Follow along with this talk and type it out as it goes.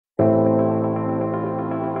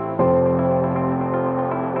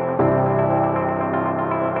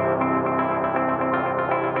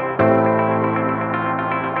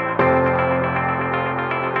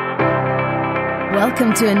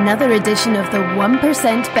Welcome to another edition of the 1%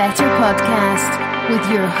 Better podcast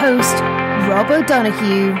with your host, Rob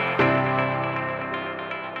O'Donoghue.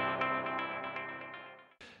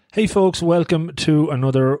 Hey folks, welcome to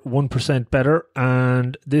another 1% Better,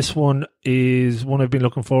 and this one is one I've been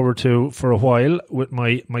looking forward to for a while with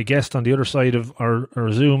my guest on the other side of our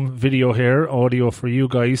Zoom video here, audio for you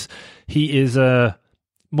guys. He is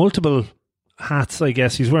multiple hats, I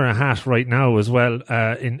guess. He's wearing a hat right now as well,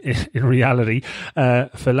 in reality.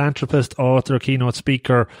 Philanthropist, author, keynote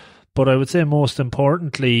speaker, but I would say most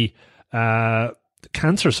importantly,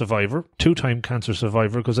 cancer survivor, two-time cancer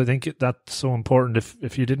survivor, because I think that's so important.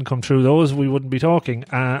 If you didn't come through those, we wouldn't be talking.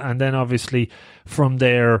 And then obviously from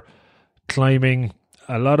there, climbing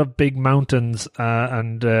a lot of big mountains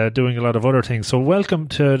and doing a lot of other things. So welcome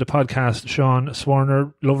to the podcast, Sean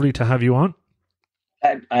Swarner. Lovely to have you on.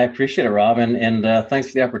 I appreciate it, Rob, and thanks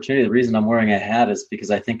for the opportunity. The reason I'm wearing a hat is because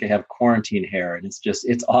I think I have quarantine hair, and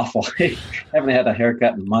it's awful. I haven't had a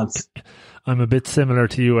haircut in months. I'm a bit similar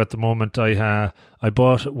to you at the moment. I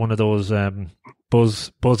bought one of those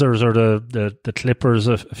buzzers or the clippers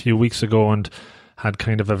a few weeks ago, and had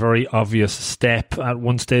kind of a very obvious step at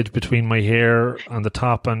one stage between my hair on the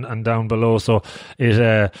top and down below. So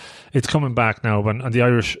it's coming back now, and the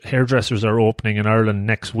Irish hairdressers are opening in Ireland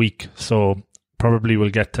next week. So probably we'll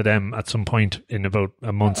get to them at some point in about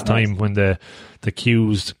a month's time when the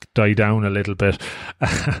queues die down a little bit.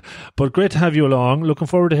 But great to have you along. Looking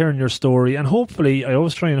forward to hearing your story. And hopefully, I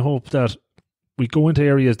always try and hope that we go into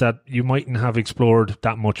areas that you mightn't have explored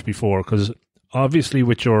that much before, because obviously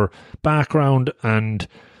with your background and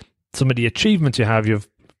some of the achievements you have, you've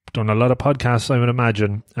done a lot of podcasts, I would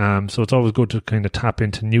imagine. So it's always good to kind of tap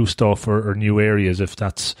into new stuff or new areas if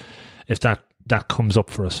that comes up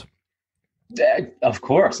for us. Of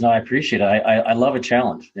course. No, I appreciate it. I love a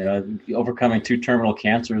challenge. You know, overcoming 2 terminal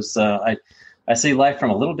cancers. I see life from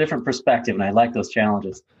a little different perspective, and I like those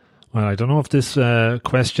challenges. Well, I don't know if this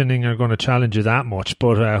questioning are going to challenge you that much,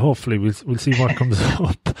 but hopefully we'll see what comes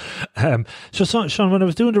up. So, Sean, when I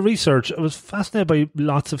was doing the research, I was fascinated by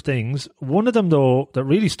lots of things. One of them, though, that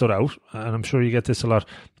really stood out, and I'm sure you get this a lot,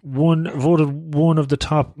 voted one of the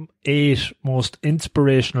top 8 most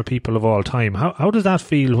inspirational people of all time. How does that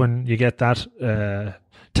feel when you get that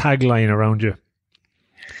tagline around you?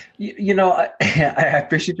 You know, I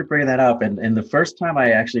appreciate you bringing that up. And the first time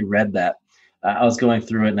I actually read that, I was going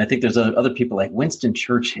through it, and I think there's other people like Winston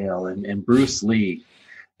Churchill and Bruce Lee.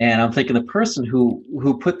 And I'm thinking the person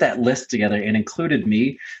who put that list together and included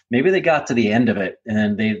me, maybe they got to the end of it,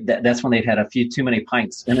 and that's when they'd had a few too many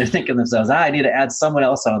pints, and they're thinking to themselves, I need to add someone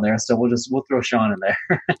else on there, so we'll throw Sean in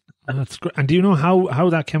there. That's great. And do you know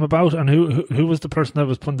how that came about, and who was the person that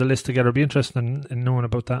was putting the list together? I'd be interested in knowing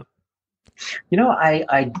about that. You know,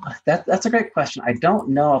 that's a great question. I don't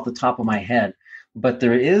know off the top of my head. But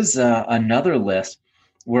there is another list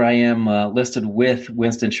where I am listed with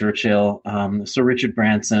Winston Churchill, Sir Richard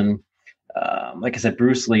Branson, like I said,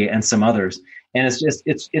 Bruce Lee, and some others. And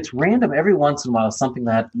it's random. Every once in a while, something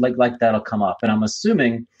that like that'll come up. And I'm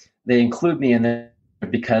assuming they include me in there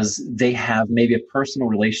because they have maybe a personal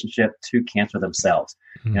relationship to cancer themselves.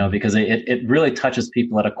 Mm-hmm. You know, because it really touches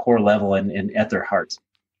people at a core level and at their hearts.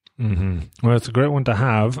 Mm-hmm. Well, it's a great one to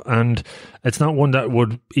have, and it's not one that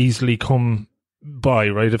would easily come by,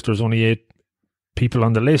 right? If there's only 8 people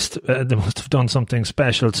on the list, they must have done something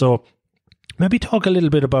special. So maybe talk a little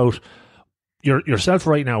bit about yourself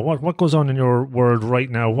right now. What goes on in your world right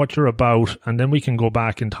now, what you're about, and then we can go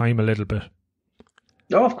back in time a little bit.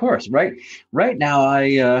 Oh, of course. Right now,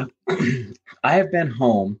 I have been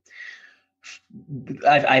home.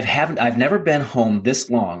 I've never been home this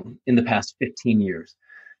long in the past 15 years.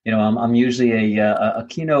 You know, I'm usually a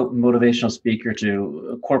keynote motivational speaker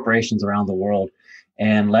to corporations around the world.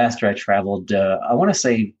 And last year I traveled, I want to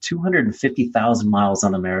say 250,000 miles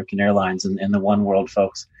on American Airlines and the One World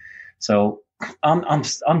folks. So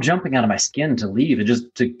I'm jumping out of my skin to leave and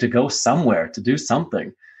just to go somewhere, to do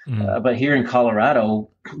something. Mm. But here in Colorado,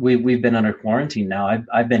 we've been under quarantine now.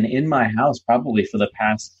 I've been in my house probably for the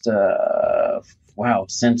past,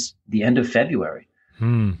 since the end of February.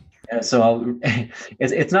 Mm. So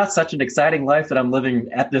it's not such an exciting life that I'm living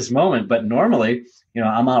at this moment, but normally, you know,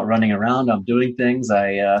 I'm out running around, I'm doing things.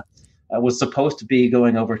 I was supposed to be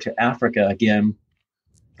going over to Africa again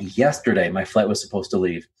yesterday. My flight was supposed to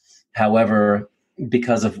leave. However,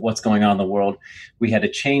 because of what's going on in the world, we had to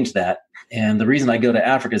change that. And the reason I go to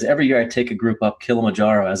Africa is every year I take a group up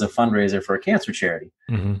Kilimanjaro as a fundraiser for a cancer charity.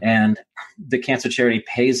 Mm-hmm. And the cancer charity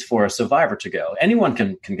pays for a survivor to go. Anyone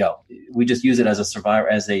can go. We just use it as a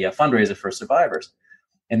fundraiser for survivors.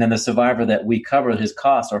 And then the survivor that we cover his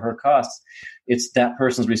costs or her costs, it's that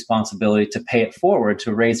person's responsibility to pay it forward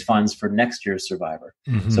to raise funds for next year's survivor.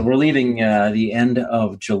 So we're leaving the end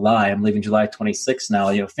of July. I'm leaving July 26th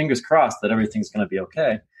now. Fingers crossed that everything's going to be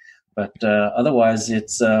okay. But otherwise,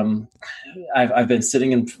 it's I've been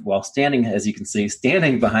standing, as you can see,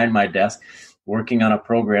 standing behind my desk, working on a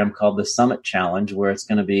program called the Summit Challenge, where it's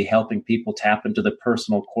going to be helping people tap into the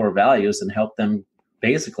personal core values and help them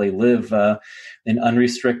basically live an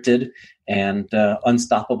unrestricted and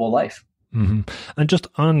unstoppable life. And just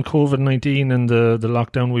on COVID-19 and the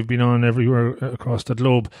lockdown we've been on everywhere across the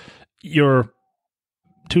globe, you're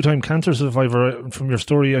two-time cancer survivor. From your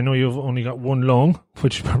story, I know you've only got one lung,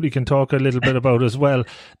 which you probably can talk a little bit about as well.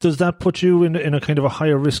 Does that put you in a kind of a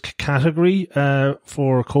higher risk category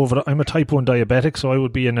for COVID? I'm a type 1 diabetic, so I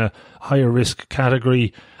would be in a higher risk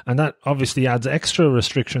category. And that obviously adds extra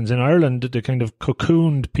restrictions. In Ireland, they kind of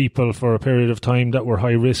cocooned people for a period of time that were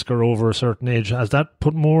high risk or over a certain age. Has that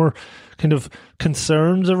put more kind of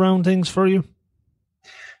concerns around things for you?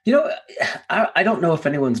 I don't know if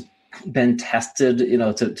anyone's been tested,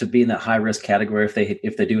 to be in that high risk category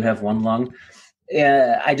if they do have one lung.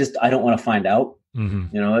 I don't want to find out.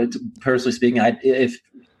 Personally speaking, I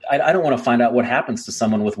don't want to find out what happens to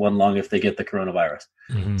someone with one lung if they get the coronavirus.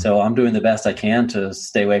 So I'm doing the best I can to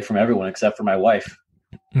stay away from everyone except for my wife.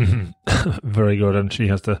 Very good. And she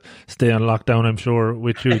has to stay on lockdown, I'm sure,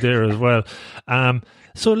 with you there as well.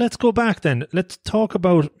 So let's go back then. Let's talk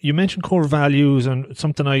about, you mentioned core values, and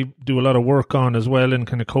something I do a lot of work on as well in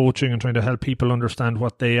kind of coaching and trying to help people understand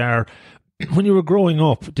what they are. When you were growing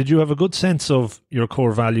up, did you have a good sense of your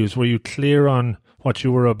core values? Were you clear on what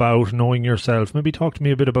you were about, knowing yourself? Maybe talk to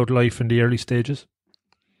me a bit about life in the early stages.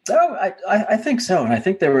 Oh, I think so. And I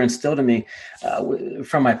think they were instilled in me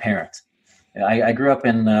from my parents. I grew up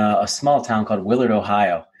in a small town called Willard,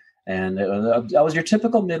 Ohio. And I was your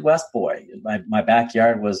typical Midwest boy. My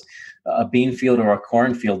backyard was a bean field or a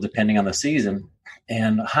cornfield, depending on the season.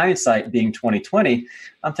 And hindsight being 2020,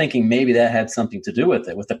 I'm thinking maybe that had something to do with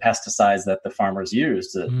it, with the pesticides that the farmers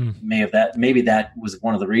used. Maybe that was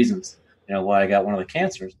one of the reasons, why I got one of the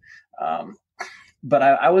cancers. But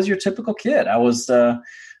I was your typical kid. I was.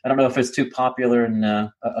 I don't know if it's too popular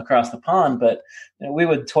across the pond, but we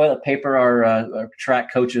would toilet paper our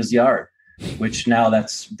track coach's yard. Which now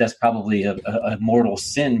that's probably a mortal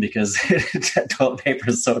sin because toilet paper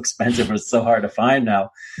is so expensive. It's so hard to find now.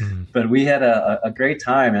 But we had a great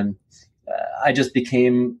time, and I just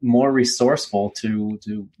became more resourceful to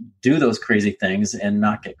do those crazy things and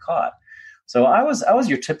not get caught. So I was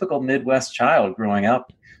your typical Midwest child growing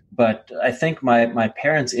up. But I think my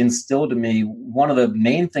parents instilled in me one of the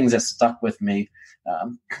main things that stuck with me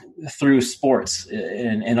through sports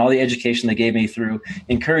and all the education they gave me through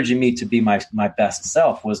encouraging me to be my best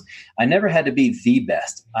self was I never had to be the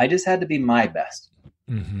best. I just had to be my best.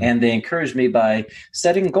 And they encouraged me by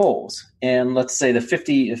setting goals. And let's say the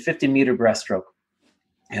 50 meter breaststroke.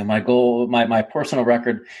 And my goal, my personal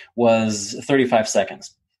record was 35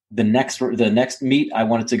 seconds. The next meet, I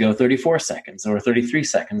wanted to go 34 seconds or 33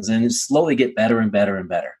 seconds and slowly get better and better and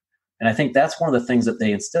better. And I think that's one of the things that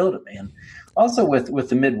they instilled in me. And also with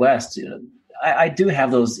the Midwest, I do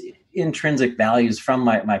have those intrinsic values from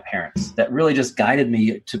my parents that really just guided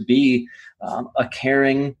me to be a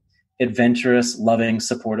caring, adventurous, loving,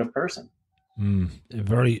 supportive person.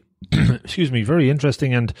 Very, very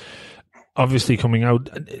interesting. And obviously coming out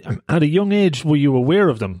at a young age, were you aware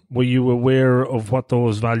of them? Were you aware of what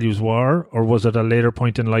those values were? Or was it a later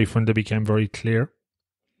point in life when they became very clear?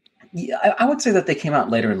 Yeah, I would say that they came out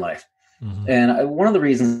later in life. And one of the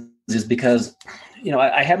reasons is because,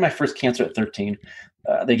 I had my first cancer at 13.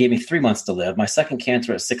 They gave me 3 months to live. My second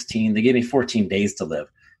cancer at 16, they gave me 14 days to live.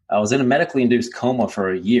 I was in a medically induced coma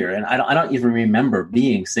for a year, and I don't even remember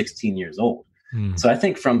being 16 years old. So I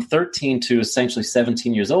think from 13 to essentially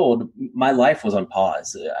 17 years old, my life was on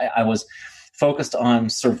pause. I was focused on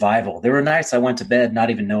survival. There were nights I went to bed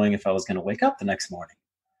not even knowing if I was going to wake up the next morning.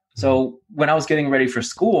 So when I was getting ready for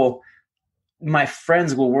school, my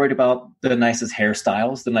friends were worried about the nicest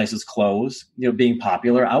hairstyles, the nicest clothes, being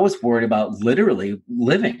popular. I was worried about literally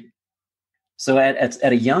living. So at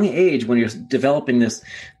a young age, when you're developing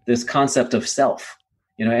this concept of self,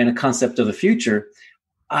 and a concept of the future,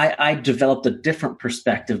 I developed a different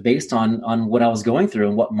perspective based on what I was going through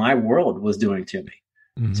and what my world was doing to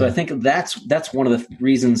me. So I think that's one of the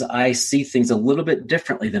reasons I see things a little bit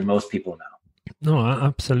differently than most people now. No,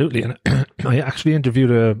 absolutely. And I actually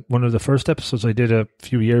interviewed one of the first episodes I did a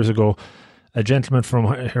few years ago, a gentleman from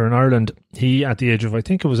here in Ireland. He, at the age of, I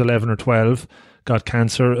think it was 11 or 12, got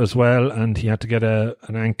cancer as well, and he had to get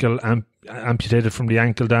an ankle amputated from the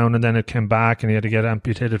ankle down, and then it came back, and he had to get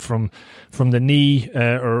amputated from the knee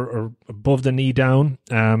or above the knee down.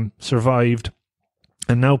 Survived,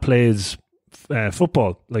 and now plays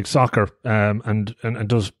football, like soccer, and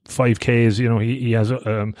does 5Ks. You know, he has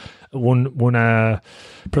one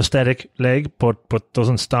prosthetic leg, but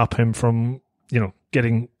doesn't stop him from, you know,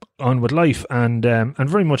 getting on with life, and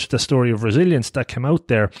very much the story of resilience that came out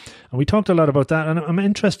there. And we talked a lot about that, and I'm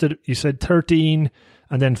interested, you said 13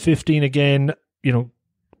 and then 15 again, you know,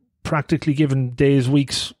 practically given days,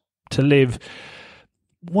 weeks to live.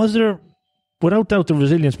 Was there, without doubt, the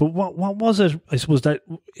resilience, but what was it, I suppose, that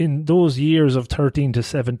in those years of 13 to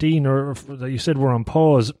 17, or that you said were on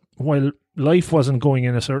pause, while life wasn't going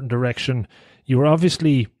in a certain direction, you were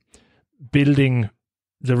obviously building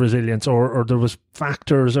the resilience, or there was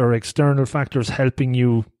factors or external factors helping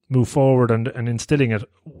you move forward and instilling it.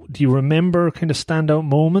 Do you remember kind of standout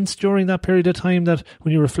moments during that period of time that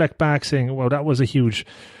when you reflect back saying, wow, that was a huge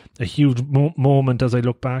moment as I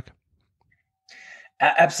look back?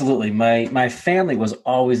 Absolutely. My family was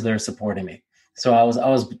always there supporting me. So I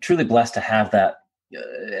was truly blessed to have that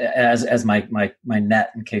as my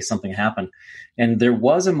net in case something happened. And there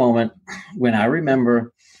was a moment when I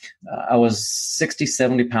remember I was 60,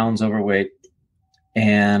 70 pounds overweight,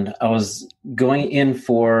 and I was going in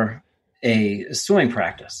for a swimming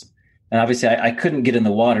practice. And obviously I couldn't get in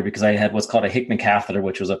the water because I had what's called a Hickman catheter,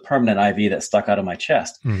 which was a permanent IV that stuck out of my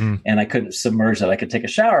chest. Mm-hmm. And I couldn't submerge that. I could take a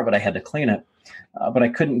shower, but I had to clean it. But I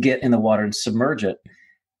couldn't get in the water and submerge it.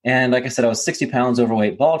 And like I said, I was 60 pounds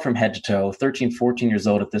overweight, bald from head to toe, 13, 14 years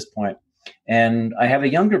old at this point. And I have a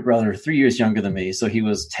younger brother, 3 years younger than me. So he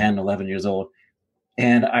was 10, 11 years old.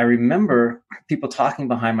 And I remember people talking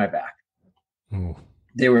behind my back. Ooh.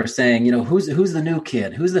 They were saying, you know, who's the new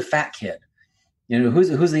kid? Who's the fat kid? You know,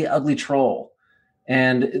 who's the ugly troll?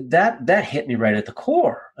 And that hit me right at the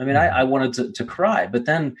core. I mean, I wanted to cry, but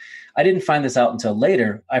then I didn't find this out until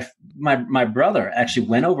later. My brother actually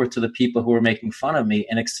went over to the people who were making fun of me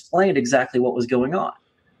and explained exactly what was going on.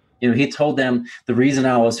 You know, he told them the reason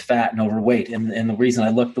I was fat and overweight and the reason I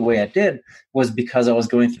looked the way I did was because I was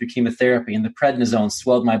going through chemotherapy, and the prednisone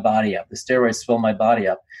swelled my body up. The steroids swelled my body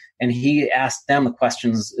up. And he asked them the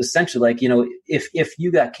questions essentially like, you know, if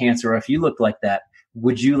you got cancer or if you looked like that,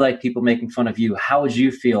 would you like people making fun of you? How would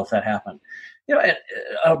you feel if that happened? You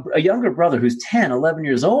know, a younger brother who's 10, 11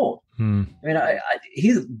 years old. I mean,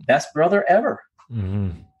 he's the best brother ever.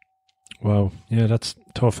 Mm-hmm. Wow. Yeah, that's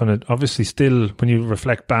tough. And it obviously still, when you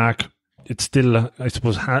reflect back, it's still, I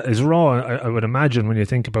suppose, is raw, I would imagine, when you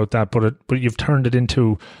think about that. But you've turned it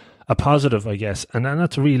into a positive, I guess. And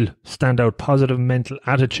that's a real standout positive mental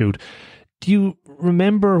attitude. Do you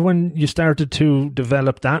remember when you started to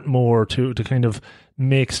develop that more to kind of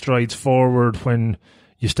make strides forward, when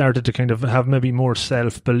you started to kind of have maybe more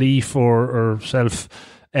self-belief or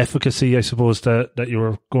self-efficacy, I suppose, that you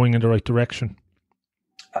were going in the right direction?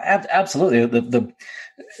 Absolutely.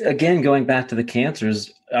 Again, going back to the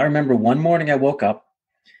cancers, I remember one morning I woke up,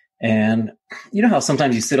 and you know how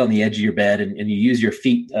sometimes you sit on the edge of your bed and you use your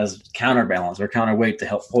feet as counterbalance or counterweight to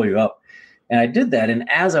help pull you up. And I did that. And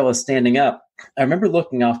as I was standing up, I remember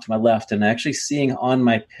looking off to my left and actually seeing on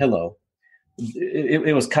my pillow,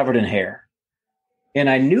 it was covered in hair. And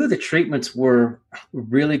I knew the treatments were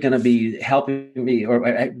really going to be helping me, or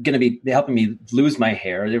going to be helping me lose my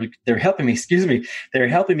hair. They're helping me, they're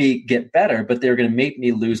helping me get better, but they're going to make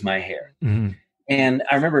me lose my hair. Mm-hmm. And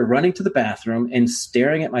I remember running to the bathroom and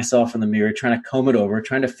staring at myself in the mirror, trying to comb it over,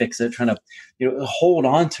 trying to fix it, trying to, you know, hold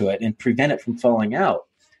on to it and prevent it from falling out.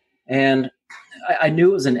 And I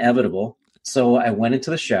knew it was inevitable. So I went into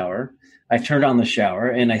the shower, I turned on the shower,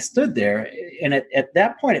 and I stood there. And at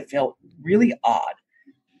that point, it felt really odd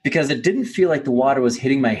because it didn't feel like the water was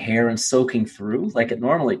hitting my hair and soaking through like it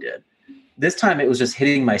normally did. This time it was just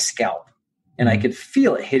hitting my scalp, and I could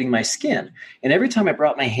feel it hitting my skin. And every time I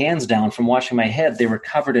brought my hands down from washing my head, they were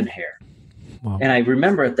covered in hair. Wow. And I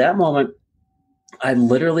remember at that moment, I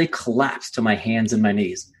literally collapsed to my hands and my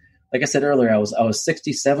knees. Like I said earlier, I was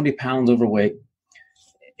 60, 70 pounds overweight,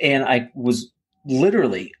 and I was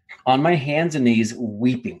literally on my hands and knees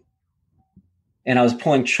weeping. And I was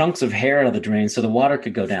pulling chunks of hair out of the drain so the water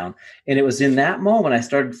could go down. And it was in that moment I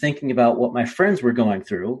started thinking about what my friends were going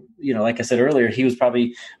through. You know, like I said earlier, he was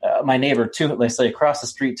probably my neighbor, let's say across the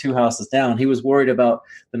street, 2 houses down. He was worried about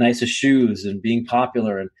the nicest shoes and being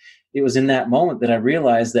popular. And it was in that moment that I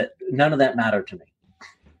realized that none of that mattered to me.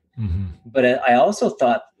 Mm-hmm. But I also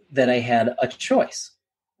thought that I had a choice.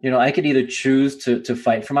 You know, I could either choose to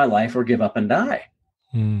fight for my life or give up and die.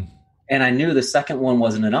 Mm. And I knew the second one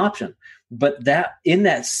wasn't an option. But that in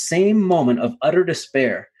that same moment of utter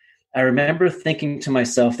despair, I remember thinking to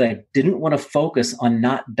myself that I didn't want to focus on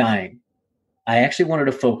not dying. I actually wanted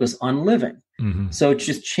to focus on living. Mm-hmm. So it's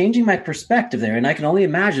just changing my perspective there. And I can only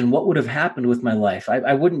imagine what would have happened with my life.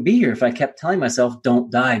 I wouldn't be here if I kept telling myself,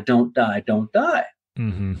 don't die, don't die, don't die.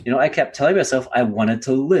 Mm-hmm. I kept telling myself I wanted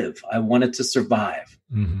to live. I wanted to survive.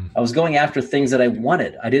 Mm-hmm. I was going after things that I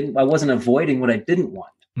wanted. I wasn't avoiding what I didn't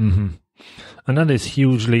want. Mm-hmm. And that is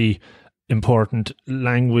hugely important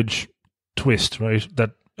language twist, right?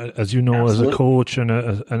 That, as you know, Absolutely. as a coach and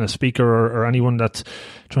a speaker or anyone that's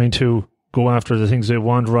trying to go after the things they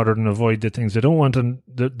want rather than avoid the things they don't want, and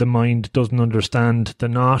the mind doesn't understand the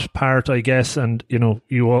not part, I guess, and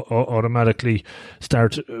you automatically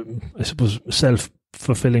start, I suppose,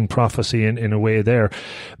 self-fulfilling prophecy in a way there.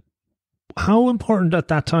 How important at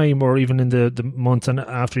that time, or even in the months and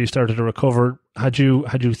after you started to recover, had you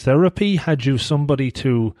therapy? Had you somebody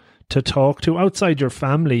to talk to outside your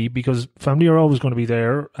family? Because family are always going to be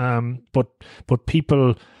there, but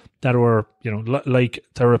people that were, like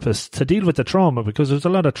therapists to deal with the trauma, because there's a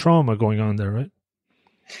lot of trauma going on there, right?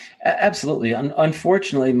 Absolutely.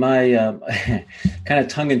 Unfortunately, my kind of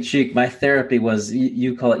tongue-in-cheek, my therapy was,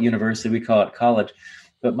 you call it university, we call it college,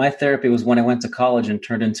 but my therapy was when I went to college and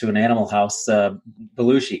turned into an Animal House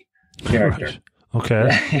Belushi character. Right.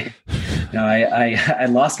 Okay. I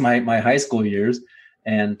lost my high school years,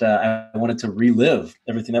 and I wanted to relive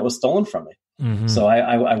everything that was stolen from me. Mm-hmm. So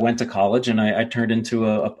I went to college, and I turned into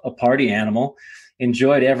a party animal,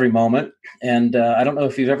 enjoyed every moment. And I don't know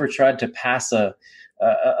if you've ever tried to pass a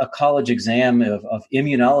college exam of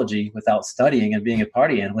immunology without studying and being a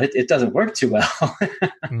party animal. It doesn't work too well.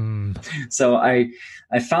 So I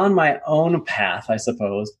found my own path, I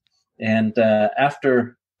suppose. And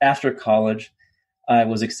after college, I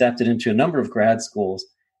was accepted into a number of grad schools.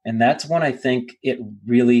 And that's when I think it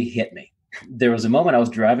really hit me. There was a moment I was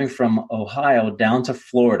driving from Ohio down to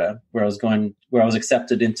Florida, where I was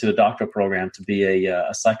accepted into a doctoral program to be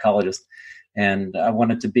a psychologist, and I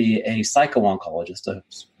wanted to be a psycho-oncologist, a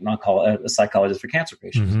psychologist for cancer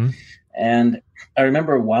patients. Mm-hmm. And I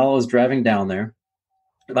remember while I was driving down there,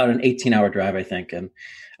 about an 18-hour drive, I think, and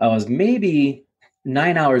I was maybe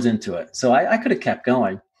 9 hours into it, so I could have kept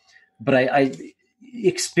going, but I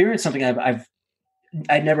experienced something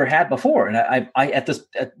I'd never had before. And I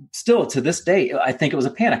still to this day, I think it was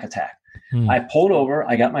a panic attack. I pulled over,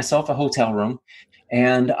 I got myself a hotel room,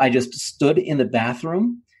 and I just stood in the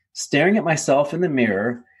bathroom staring at myself in the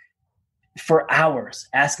mirror for hours,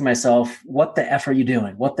 asking myself, what the F are you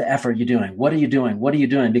doing? What the F are you doing? What are you doing? What are you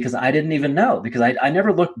doing? Because I didn't even know, because I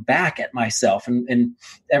never looked back at myself and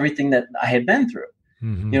everything that I had been through.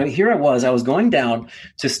 Mm-hmm. Here I was going down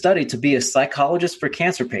to study to be a psychologist for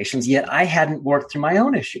cancer patients, yet I hadn't worked through my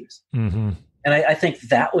own issues. Mm-hmm. And I think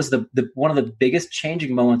that was the one of the biggest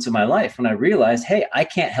changing moments of my life, when I realized, hey, I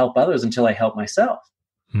can't help others until I help myself.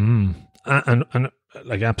 And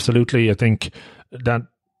like, absolutely, I think that,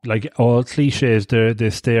 like all cliches, they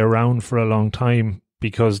stay around for a long time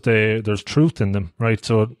because there's truth in them, right?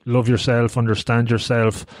 So love yourself, understand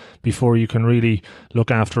yourself before you can really look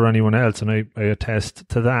after anyone else. And I attest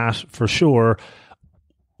to that for sure.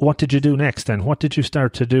 What did you do next then? What did you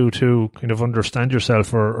start to do to kind of understand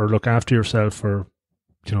yourself or look after yourself, or,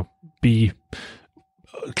 be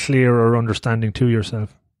clear or understanding to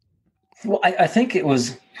yourself? Well, I think it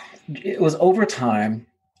was over time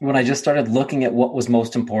when I just started looking at what was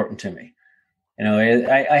most important to me.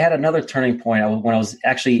 I had another turning point when I was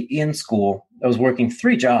actually in school. I was working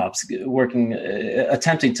 3 jobs,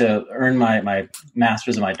 attempting to earn my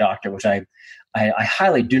master's and my doctorate, which I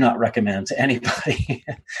highly do not recommend to anybody.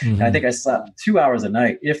 Mm-hmm. I think I slept 2 hours a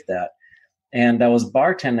night, if that. And I was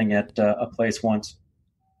bartending at a place once.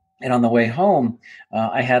 And on the way home,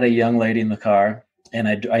 I had a young lady in the car, and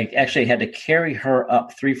I actually had to carry her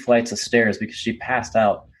up 3 flights of stairs because she passed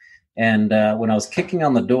out. And when I was kicking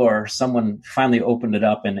on the door, someone finally opened it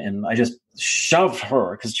up, and I just shoved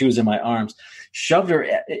her, because she was in my arms, shoved her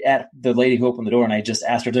at the lady who opened the door. And I just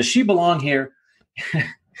asked her, does she belong here?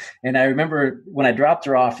 And I remember when I dropped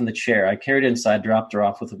her off in the chair, I carried her inside, dropped her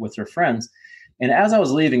off with her friends. And as I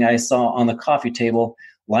was leaving, I saw on the coffee table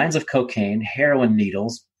lines of cocaine, heroin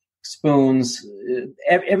needles, spoons,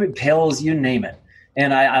 every pills, you name it.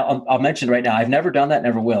 And I'll mention right now, I've never done that,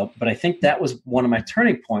 never will. But I think that was one of my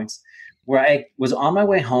turning points, where I was on my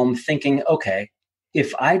way home thinking, okay,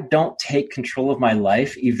 if I don't take control of my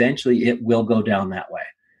life, eventually it will go down that way.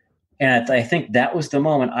 And I think that was the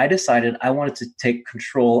moment I decided I wanted to take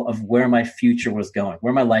control of where my future was going,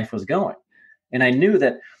 where my life was going. And I knew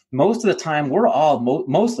that most of the time we're all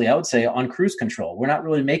mostly, I would say, on cruise control. We're not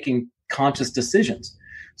really making conscious decisions.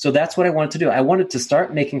 So that's what I wanted to do. I wanted to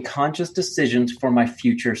start making conscious decisions for my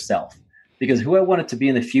future self, because who I wanted to be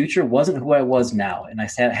in the future wasn't who I was now. And I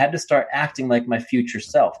had to start acting like my future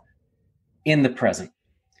self in the present.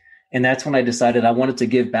 And that's when I decided I wanted to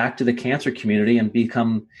give back to the cancer community and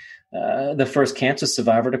become the first cancer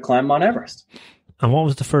survivor to climb Mount Everest. And what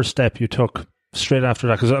was the first step you took straight after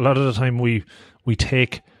that? Because a lot of the time we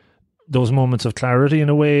take those moments of clarity in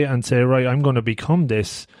a way and say, right, I'm going to become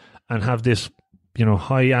this and have this,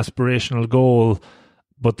 high aspirational goal.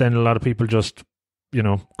 But then a lot of people just,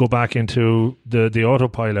 go back into the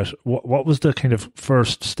autopilot. What was the kind of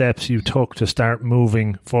first steps you took to start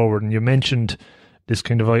moving forward? And you mentioned this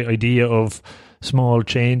kind of idea of small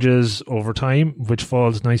changes over time, which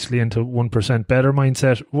falls nicely into 1% better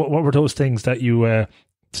mindset. What were those things that you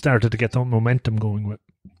started to get that momentum going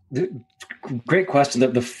with? Great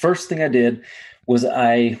question. The first thing I did was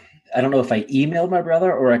I don't know if I emailed my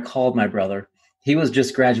brother or I called my brother. He was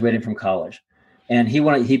just graduating from college, and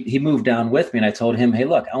he moved down with me, and I told him, hey,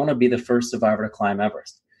 look, I want to be the first survivor to climb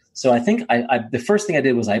Everest. So I think the first thing I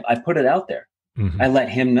did was I put it out there. Mm-hmm. I let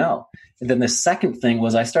him know. And then the second thing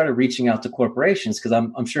was I started reaching out to corporations, because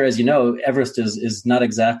I'm sure, as you know, Everest is not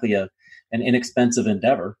exactly an inexpensive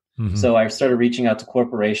endeavor. Mm-hmm. So I started reaching out to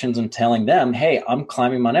corporations and telling them, hey, I'm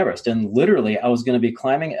climbing Mount Everest. And literally I was going to be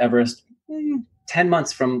climbing Everest 10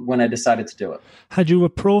 months from when I decided to do it. Had you a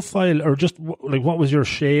profile, or just like what was your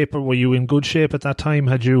shape, or were you in good shape at that time?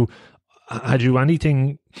 Had you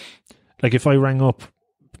anything, like if I rang up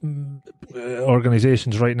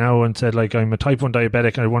organizations right now and said, like, I'm a type 1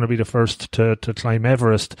 diabetic and I want to be the first to climb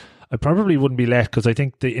Everest, I probably wouldn't be let, because I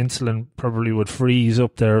think the insulin probably would freeze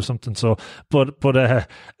up there or something. So, but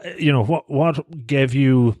what gave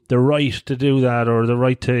you the right to do that, or the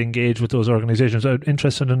right to engage with those organizations? I'm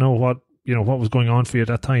interested to know what was going on for you at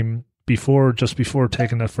that time before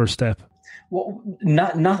taking that first step. Well,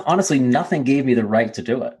 not honestly, nothing gave me the right to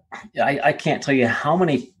do it. I can't tell you how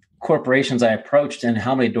many corporations I approached and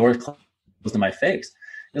how many doors closed in my face.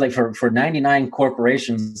 Like for 99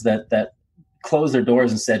 corporations that closed their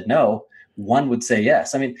doors and said no, one would say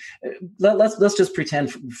yes. I mean, let's just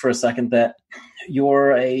pretend for a second that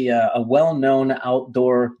you're a well-known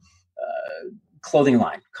outdoor clothing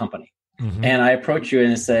line company. Mm-hmm. And I approach you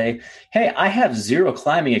and say, hey, I have zero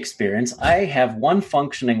climbing experience. I have one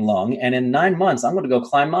functioning lung, and in 9 months, I'm going to go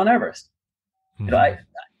climb Mount Everest.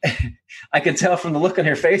 Mm-hmm. I could tell from the look on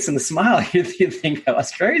your face and the smile, you think I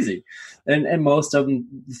was crazy. And most of them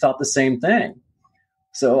thought the same thing.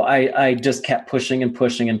 So I just kept pushing and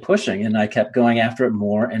pushing and pushing, and I kept going after it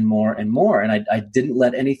more and more and more. And I didn't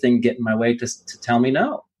let anything get in my way to tell me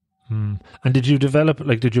no. Hmm. And did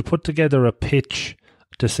you put together a pitch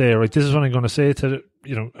to say, right, this is what I'm going to say to,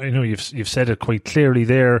 I know you've said it quite clearly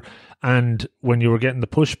there. And when you were getting the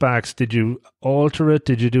pushbacks, did you alter it?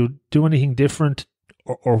 Did you do anything different?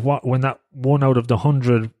 Or what, when that 1 out of the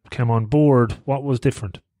 100 came on board, what was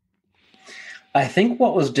different? I think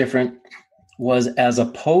what was different was, as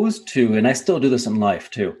opposed to, and I still do this in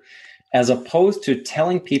life too, as opposed to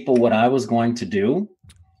telling people what I was going to do,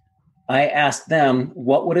 I asked them,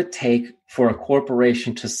 what would it take for a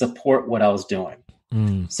corporation to support what I was doing?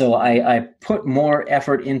 Mm. So I put more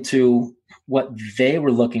effort into what they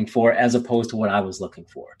were looking for as opposed to what I was looking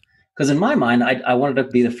for. Because in my mind, I wanted to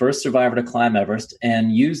be the first survivor to climb Everest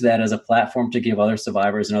and use that as a platform to give other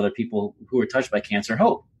survivors and other people who were touched by cancer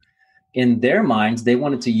hope. In their minds, they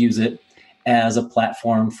wanted to use it as a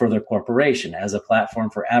platform for their corporation, as a platform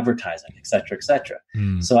for advertising, et cetera, et cetera.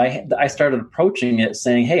 Mm. So I started approaching it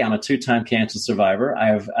saying, hey, I'm a 2-time cancer survivor.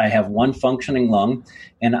 I have one functioning lung,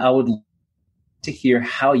 and I would to hear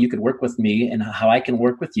how you could work with me and how I can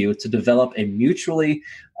work with you to develop a mutually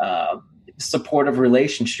supportive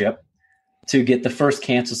relationship to get the first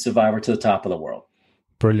cancer survivor to the top of the world.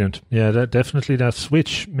 Brilliant. Yeah, that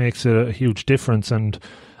switch makes a huge difference. And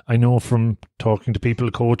I know from talking to people,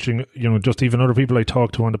 coaching, just even other people I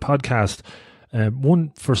talk to on the podcast,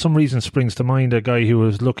 one for some reason springs to mind, a guy who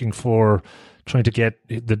was looking for trying to get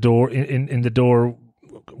the door in the door,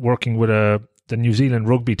 working with the New Zealand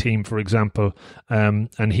rugby team, for example,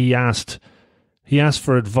 and he asked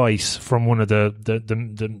for advice from one of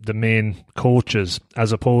the main coaches,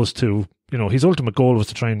 as opposed to, his ultimate goal was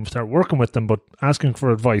to try and start working with them, but asking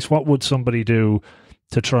for advice. What would somebody do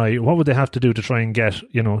what would they have to do to try and get,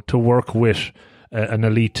 to work with an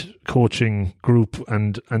elite coaching group?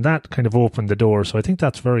 And that kind of opened the door. So I think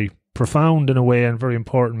that's very profound in a way, and very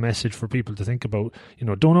important message for people to think about.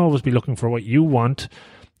 Don't always be looking for what you want.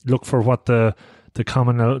 Look for what the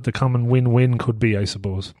common win-win could be, I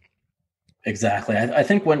suppose. Exactly. I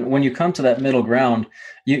think when you come to that middle ground,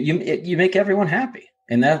 you make everyone happy.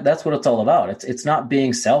 And that's what it's all about. It's not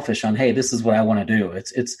being selfish on, hey, this is what I want to do.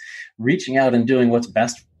 It's reaching out and doing what's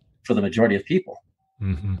best for the majority of people.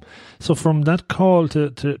 Mm-hmm. So from that call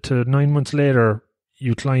to 9 months later,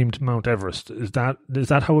 you climbed Mount Everest. Is that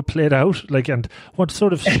how it played out? Like, and what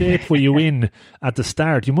sort of shape were you in at the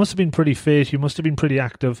start? You must have been pretty fit. You must have been pretty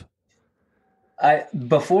active.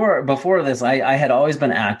 Before this, I had always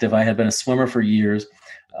been active. I had been a swimmer for years,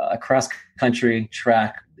 cross country,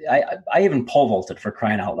 track. I even pole vaulted, for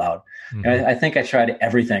crying out loud. Mm-hmm. I think I tried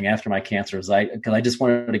everything after my cancers, because I just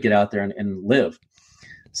wanted to get out there and live.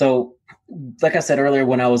 So, like I said earlier,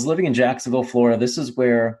 when I was living in Jacksonville, Florida, this is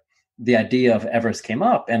where the idea of Everest came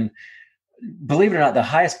up. And believe it or not, the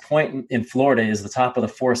highest point in Florida is the top of the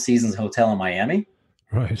Four Seasons Hotel in Miami.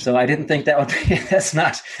 Right. So I didn't think that's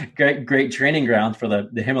not great training ground for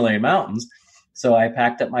the Himalayan mountains. So I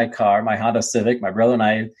packed up my car, my Honda Civic. My brother and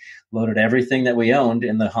I loaded everything that we owned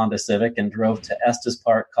in the Honda Civic and drove to Estes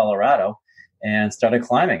Park, Colorado, and started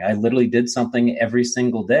climbing. I literally did something every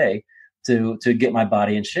single day to get my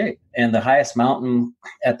body in shape. And the highest mountain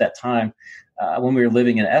at that time, when we were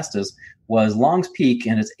living in Estes, was Long's Peak,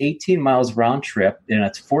 and it's 18 miles round trip, and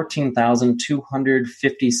it's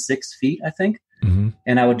 14,256 feet, I think. Mm-hmm.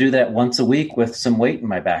 And I would do that once a week with some weight in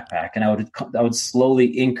my backpack, and I would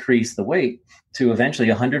slowly increase the weight to eventually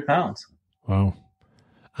 100 pounds. Wow.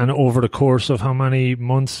 And over the course of how many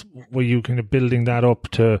months were you kind of building that up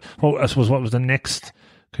to, well, I suppose, what was the next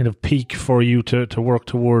kind of peak for you to work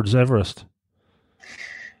towards Everest?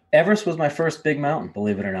 Everest was my first big mountain,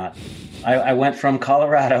 believe it or not. I went from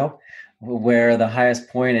Colorado, where the highest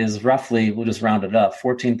point is roughly, we'll just round it up,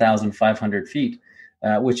 14,500 feet,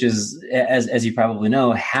 which is, as you probably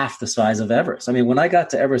know, half the size of Everest. I mean, when I got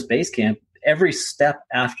to Everest Base Camp, every step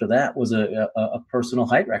after that was a personal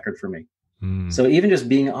height record for me. Mm. So even just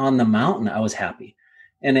being on the mountain, I was happy.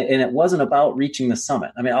 And it wasn't about reaching the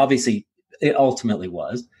summit. I mean, obviously, it ultimately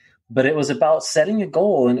was. But it was about setting a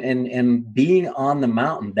goal and being on the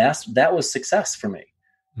mountain. That was success for me,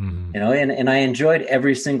 mm-hmm. And I enjoyed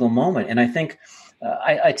every single moment. And I think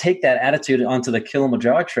I take that attitude onto the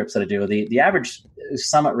Kilimanjaro trips that I do. The average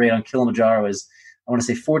summit rate on Kilimanjaro is, I want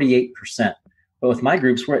to say 48%. But with my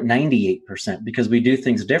groups, we're at 98% because we do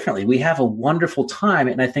things differently. We have a wonderful time.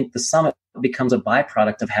 And I think the summit becomes a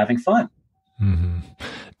byproduct of having fun. Mm-hmm.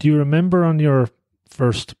 Do you remember on your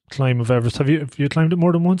first climb of Everest, have you climbed it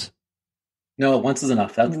more than once? No, once is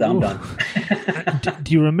enough. I'm done.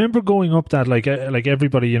 Do you remember going up that, like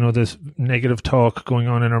everybody, this negative talk going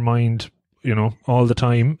on in our mind, all the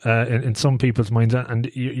time, in some people's minds, and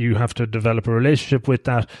you have to develop a relationship with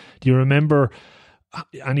that. Do you remember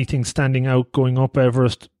anything standing out going up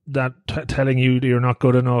Everest that telling you that you're not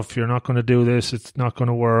good enough, you're not going to do this, it's not going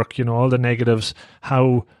to work, all the negatives?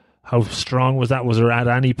 How strong was that? Was there at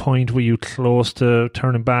any point were you close to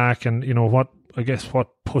turning back, and what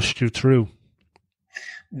pushed you through?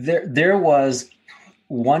 There was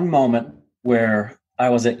one moment where I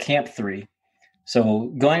was at Camp 3.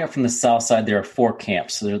 So going up from the south side, there are 4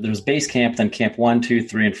 camps. So there's base camp, then camp 1, 2,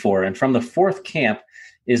 3, and 4. And from the 4th camp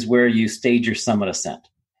is where you stage your summit ascent.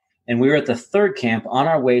 And we were at the 3rd camp on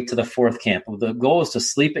our way to the 4th camp. The goal is to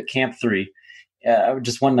sleep at Camp 3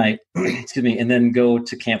 just one night, excuse me, and then go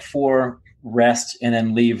to Camp 4, rest, and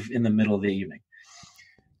then leave in the middle of the evening.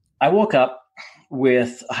 I woke up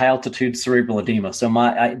with high altitude cerebral edema. So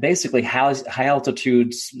basically high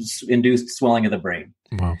altitude induced swelling of the brain.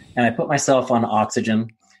 Wow. And I put myself on oxygen,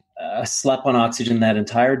 slept on oxygen that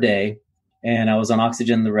entire day. And I was on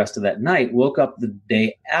oxygen the rest of that night, woke up the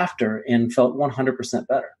day after and felt 100%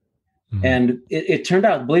 better. Mm-hmm. And it turned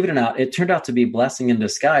out, believe it or not, it turned out to be a blessing in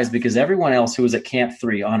disguise, because everyone else who was at Camp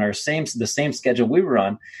 3 on the same schedule we were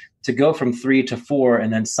on to go from 3 to 4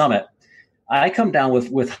 and then summit, I come down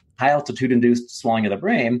with high altitude induced swelling of the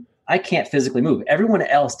brain. I can't physically move. Everyone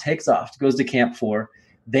else takes off, goes to Camp 4.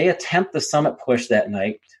 They attempt the summit push that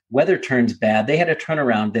night. Weather turns bad. They had to turn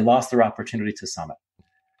around. They lost their opportunity to summit.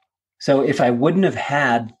 So if I wouldn't have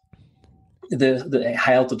had the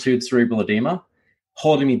high altitude cerebral edema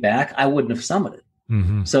holding me back, I wouldn't have summited.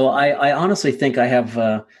 Mm-hmm. So I honestly think I have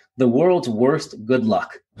the world's worst good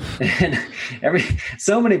luck. And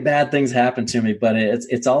so many bad things happen to me, but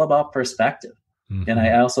it's all about perspective. Mm-hmm. And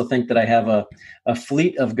I also think that I have a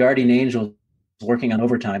fleet of guardian angels working on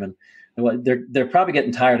overtime, and they're probably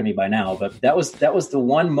getting tired of me by now. But that was the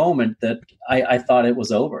one moment that I thought it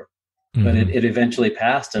was over, mm-hmm. but it eventually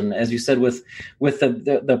passed. And as you said, with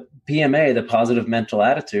the PMA, the positive mental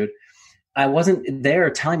attitude, I wasn't there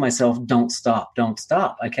telling myself, don't stop.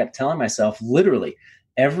 I kept telling myself, literally,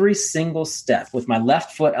 every single step. With my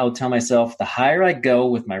left foot, I would tell myself, the higher I go.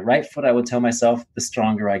 With my right foot, I would tell myself, the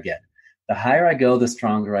stronger I get. The higher I go, the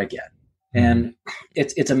stronger I get. And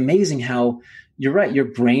it's amazing how you're right. Your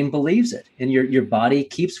brain believes it, and your body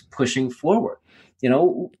keeps pushing forward. You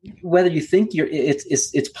know, whether you think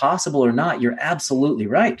it's possible or not, you're absolutely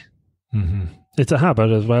right. Mm-hmm. It's a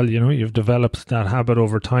habit as well. You know, you've developed that habit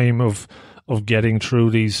over time of getting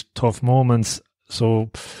through these tough moments. So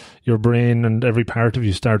your brain and every part of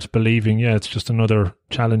you starts believing, yeah, it's just another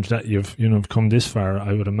challenge that you've come this far,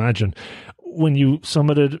 I would imagine. When you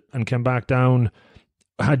summited and came back down,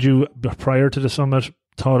 had you, prior to the summit,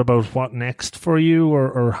 thought about what next for you,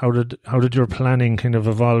 or how did your planning kind of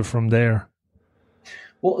evolve from there?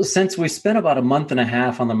 Well, since we spent about a month and a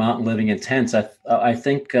half on the mountain living in tents, I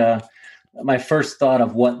think my first thought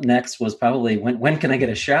of what next was probably when can I get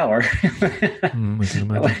a shower?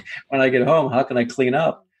 When I get home, how can I clean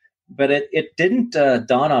up? But it didn't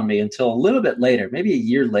dawn on me until a little bit later, maybe a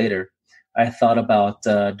year later. I thought about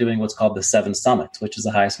doing what's called the 7 Summits, which is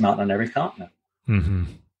the highest mountain on every continent. Mm-hmm.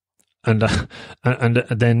 And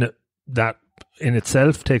then that in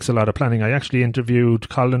itself takes a lot of planning. I actually interviewed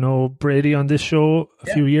Colin O'Brady on this show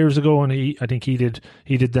a few years ago, and I think he did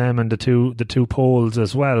them and the two poles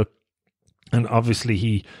as well. And obviously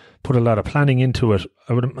he put a lot of planning into it.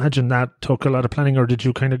 I would imagine that took a lot of planning, or did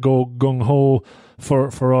you kind of go gung-ho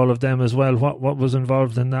for all of them as well? What was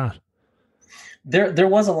involved in that? There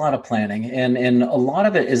was a lot of planning, and a lot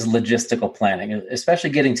of it is logistical planning, especially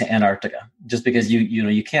getting to Antarctica, just because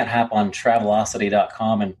you can't hop on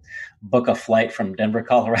Travelocity.com and book a flight from Denver,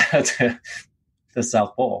 Colorado to the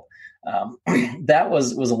South Pole. That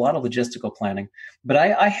was a lot of logistical planning, but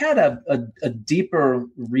I had a deeper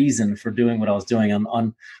reason for doing what I was doing.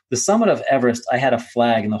 On the summit of Everest, I had a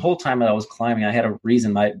flag, and the whole time that I was climbing, I had a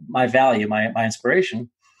reason. My value, my inspiration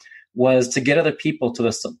was to get other people to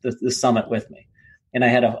the summit with me. And I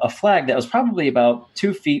had a flag that was probably about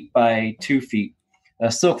 2 feet by 2 feet, a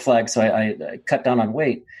silk flag. So I cut down on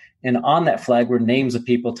weight. And on that flag were names of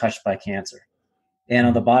people touched by cancer. And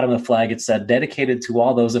on the bottom of the flag, it said, dedicated to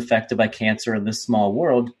all those affected by cancer in this small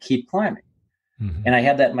world, keep climbing. Mm-hmm. And I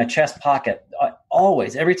had that in my chest pocket.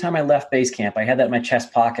 Always, every time I left base camp, I had that in my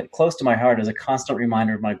chest pocket, close to my heart, as a constant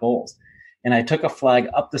reminder of my goals. And I took a flag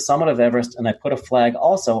up the summit of Everest, and I put a flag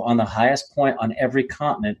also on the highest point on every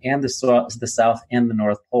continent, and the South and the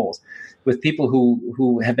North Poles, with people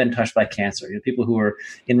who have been touched by cancer, people who are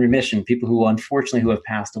in remission, people who unfortunately who have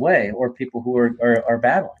passed away, or people who are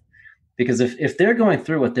battling. Because if they're going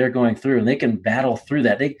through what they're going through, and they can battle through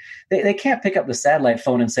that, they can't pick up the satellite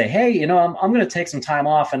phone and say, hey, I'm going to take some time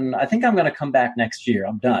off, and I think I'm going to come back next year.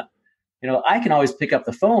 I'm done. I can always pick up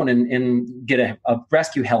the phone and get a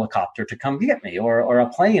rescue helicopter to come get me, or a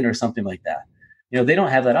plane or something like that. They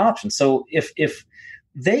don't have that option. So if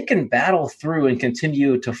they can battle through and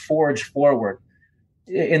continue to forge forward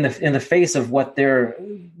in the face of what they're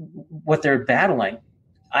battling,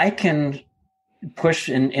 I can push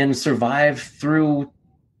and survive through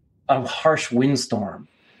a harsh windstorm.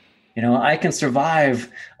 I can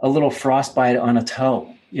survive a little frostbite on a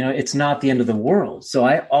toe. It's not the end of the world. So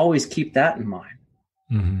I always keep that in mind.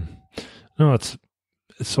 Mm-hmm. No, it's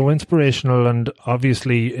so inspirational, and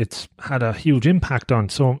obviously it's had a huge impact on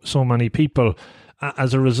so many people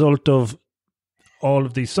as a result of all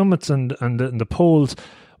of these summits and the polls.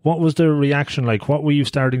 What was the reaction like? What were you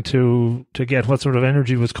starting to get? What sort of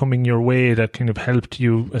energy was coming your way that kind of helped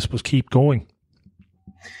you, I suppose, keep going?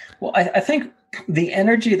 Well, I think the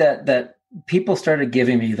energy that people started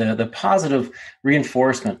giving me, the positive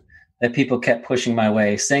reinforcement that people kept pushing my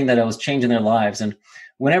way, saying that I was changing their lives. And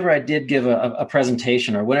whenever I did give a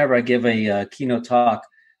presentation, or whenever I give a keynote talk,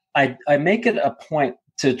 I make it a point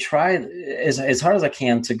to try as hard as I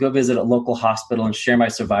can to go visit a local hospital and share my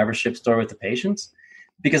survivorship story with the patients,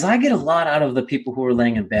 because I get a lot out of the people who are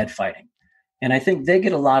laying in bed fighting. And I think they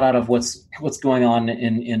get a lot out of what's going on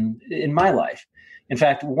in my life. In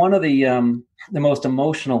fact, one of the most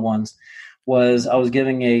emotional ones was I was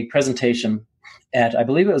giving a presentation at, I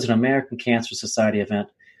believe it was an American Cancer Society event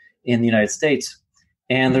in the United States.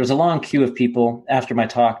 And there was a long queue of people after my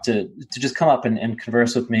talk to just come up and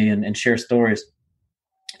converse with me and share stories.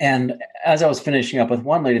 And as I was finishing up with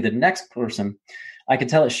one lady, the next person, I could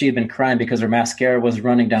tell that she had been crying because her mascara was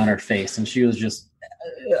running down her face, and she was just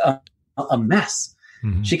a mess.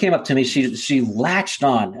 Mm-hmm. She came up to me. She latched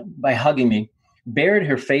on by hugging me, buried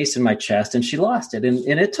her face in my chest, and she lost it. And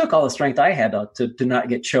it took all the strength I had to not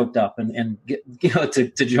get choked up and get,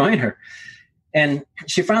 to join her. And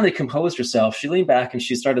she finally composed herself. She leaned back and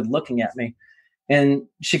she started looking at me, and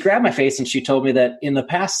she grabbed my face and she told me that in the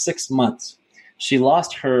past 6 months, she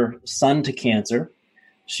lost her son to cancer.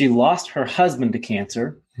 She lost her husband to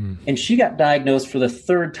cancer, and she got diagnosed for the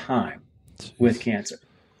 3rd time with cancer.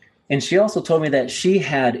 And she also told me that she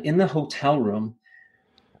had in the hotel room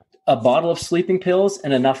a bottle of sleeping pills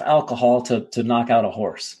and enough alcohol to knock out a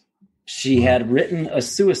horse. She had written a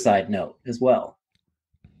suicide note as well.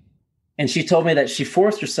 And she told me that she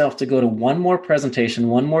forced herself to go to one more presentation,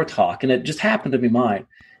 one more talk, and it just happened to be mine.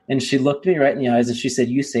 And she looked me right in the eyes and she said,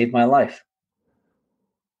 "You saved my life."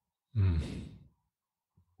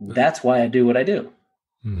 That's why I do what I do.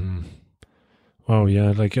 Oh,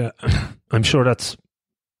 yeah. Like, I'm sure that's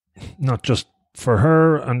not just for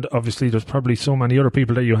her. And obviously there's probably so many other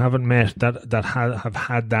people that you haven't met that have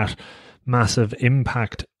had that massive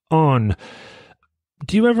impact on.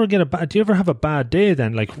 Do you ever have a bad day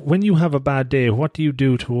then? Like, when you have a bad day, what do you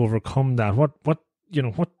do to overcome that? What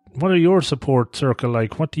are your support circle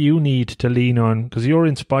like? What do you need to lean on? Because you're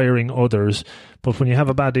inspiring others, but when you have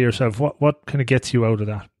a bad day yourself, what kind of gets you out of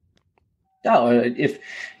that? Oh,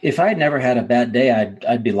 if I had never had a bad day,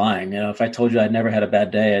 I'd be lying. If I told you I'd never had a bad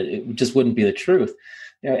day, it just wouldn't be the truth.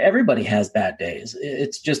 Everybody has bad days.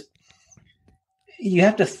 It's just, you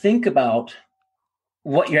have to think about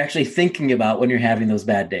what you're actually thinking about when you're having those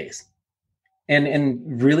bad days,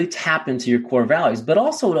 and really tap into your core values, but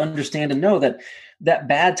also to understand and know that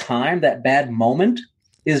bad time, that bad moment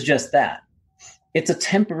is just that. It's a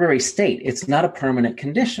temporary state. It's not a permanent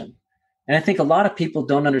condition. And I think a lot of people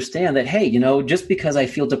don't understand that, hey, just because I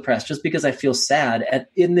feel depressed, just because I feel sad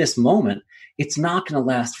in this moment, it's not going to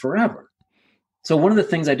last forever. So one of the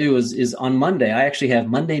things I do is on Monday, I actually have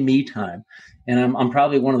Monday me time. And I'm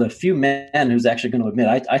probably one of the few men who's actually going to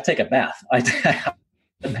admit I take a bath. I take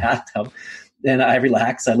a bathtub and I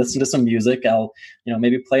relax. I listen to some music. I'll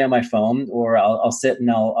maybe play on my phone, or I'll sit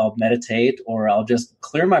and I'll meditate, or I'll just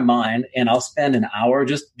clear my mind, and I'll spend an hour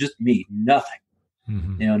just me, nothing.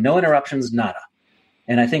 No interruptions, nada.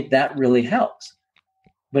 And I think that really helps.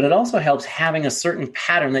 But it also helps having a certain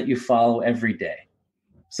pattern that you follow every day.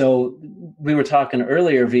 So we were talking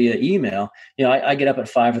earlier via email. I get up at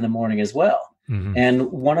 5 a.m. as well. And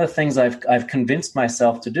one of the things I've convinced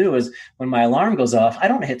myself to do is when my alarm goes off, I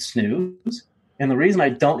don't hit snooze. And the reason I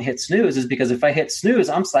don't hit snooze is because if I hit snooze,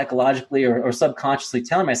 I'm psychologically or subconsciously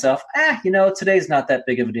telling myself, today's not that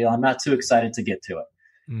big of a deal. I'm not too excited to get to it.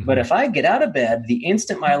 But if I get out of bed, the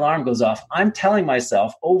instant my alarm goes off, I'm telling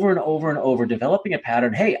myself over and over and over, developing a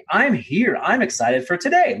pattern. Hey, I'm here. I'm excited for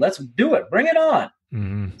today. Let's do it. Bring it on.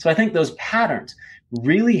 So I think those patterns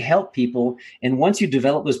really help people. And once you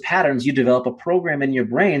develop those patterns, you develop a program in your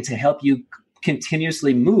brain to help you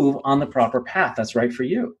continuously move on the proper path that's right for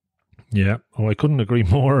you. Yeah. Oh, I couldn't agree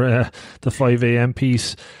more. The 5 a.m.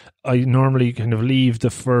 piece, I normally kind of leave the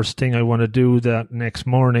first thing I want to do that next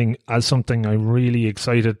morning as something I'm really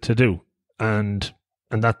excited to do. And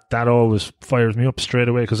that always fires me up straight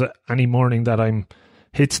away, because any morning that I'm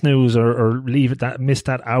hit snooze or miss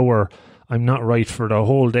that hour, I'm not right for the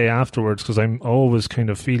whole day afterwards, because I'm always kind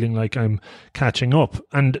of feeling like I'm catching up.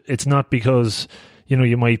 And it's not because,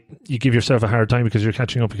 you give yourself a hard time because you're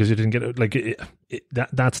catching up because you didn't get it.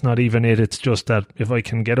 That's not even it. It's just that if I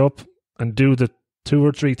can get up and do the 2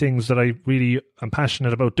 or 3 things that I really am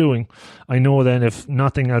passionate about doing, I know then if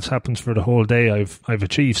nothing else happens for the whole day, I've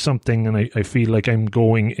achieved something, and I feel like I'm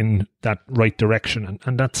going in that right direction.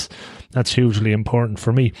 And that's hugely important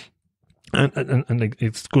for me. And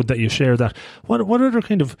it's good that you share that. What other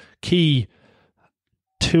kind of key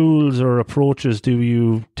tools or approaches do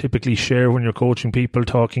you typically share when you're coaching people,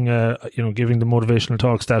 talking, giving the motivational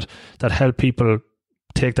talks that help people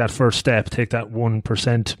take that first step, take that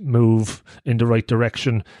 1% move in the right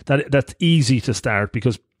direction? That's easy to start,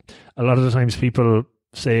 because a lot of the times people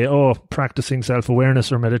say, practicing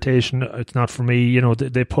self-awareness or meditation, it's not for me.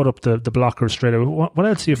 They put up the blockers straight away. What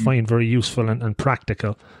else do you find very useful and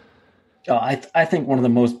practical? I think one of the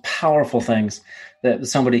most powerful things that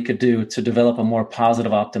somebody could do to develop a more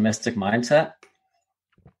positive, optimistic mindset.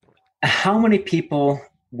 How many people,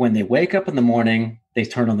 when they wake up in the morning, they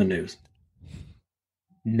turn on the news?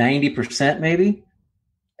 90% maybe?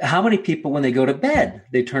 How many people, when they go to bed,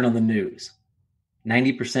 they turn on the news?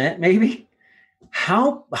 90% maybe?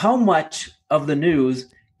 How much of the news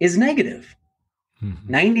is negative?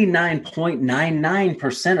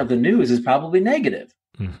 99.99% of the news is probably negative.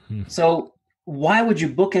 So why would you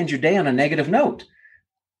bookend your day on a negative note?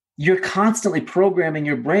 You're constantly programming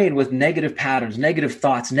your brain with negative patterns, negative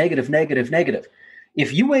thoughts, negative.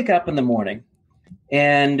 If you wake up in the morning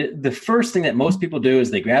and the first thing that most people do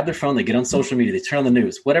is they grab their phone, they get on social media, they turn on the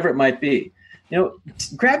news, whatever it might be,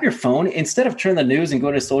 grab your phone. Instead of turn the news and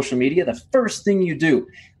go to social media, the first thing you do,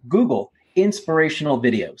 Google inspirational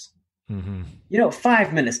videos.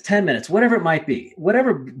 5 minutes, 10 minutes, whatever it might be,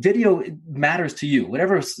 whatever video matters to you,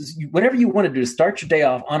 whatever you want to do to start your day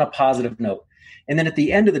off on a positive note. And then at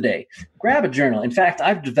the end of the day, grab a journal. In fact,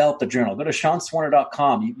 I've developed a journal. Go to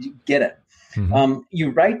SeanSwarner.com. You get it. You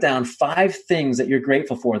write down 5 things that you're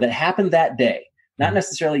grateful for that happened that day. Not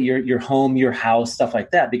necessarily your home, your house, stuff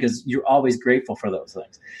like that, because you're always grateful for those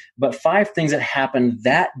things. But 5 things that happened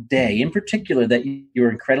that day in particular that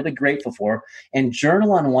you're incredibly grateful for, and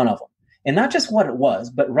journal on one of them. And not just what it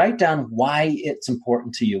was, but write down why it's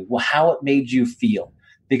important to you, how it made you feel.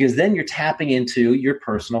 Because then you're tapping into your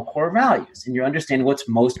personal core values and you're understanding what's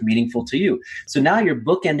most meaningful to you. So now you're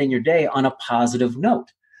bookending your day on a positive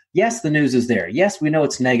note. Yes, the news is there. Yes, we know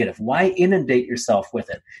it's negative. Why inundate yourself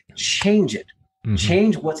with it? Change it.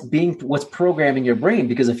 Change what's programming your brain,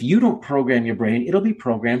 because if you don't program your brain, it'll be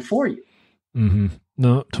programmed for you.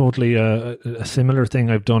 No, totally. A similar thing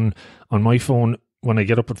I've done on my phone. When I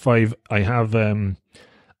get up at 5, I have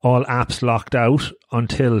all apps locked out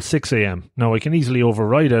until 6 a.m. Now I can easily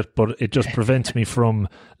override it, but it just prevents me from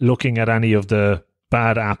looking at any of the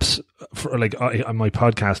bad apps. For my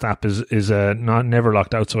podcast app is not never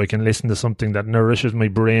locked out, so I can listen to something that nourishes my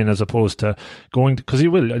brain as opposed to going, because you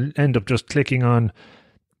will end up just clicking on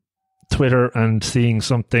Twitter and seeing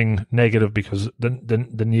something negative because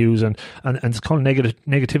the news and it's called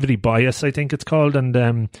negativity bias, I think it's called,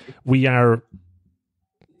 and we are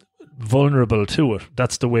vulnerable to it.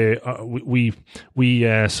 That's the way we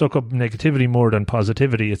suck up negativity more than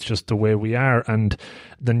positivity. It's just the way we are, and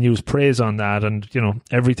the news preys on that, and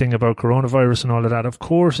everything about coronavirus and all of that. Of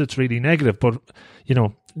course it's really negative, but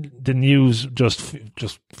the news just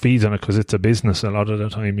feeds on it because it's a business a lot of the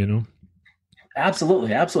time.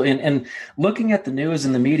 Absolutely. And looking at the news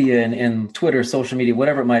and the media and Twitter, social media,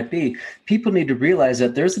 whatever it might be, people need to realize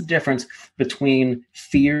that there's a difference between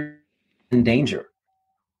fear and danger.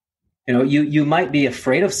 You might be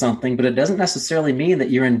afraid of something, but it doesn't necessarily mean that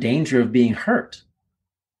you're in danger of being hurt.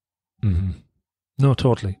 No,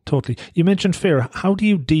 totally. You mentioned fear. How do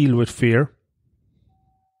you deal with fear?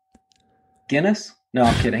 Guinness? No,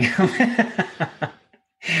 I'm kidding.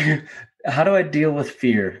 How do I deal with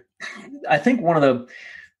fear? I think one of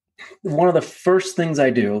the first things I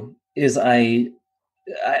do is I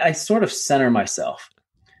sort of center myself,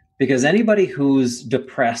 because anybody who's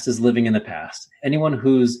depressed is living in the past. Anyone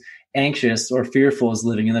who's anxious or fearful is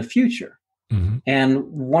living in the future. And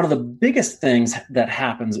one of the biggest things that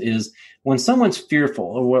happens is when someone's fearful,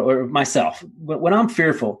 or myself, when I'm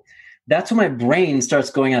fearful, that's when my brain starts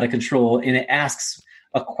going out of control and it asks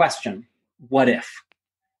a question: what if?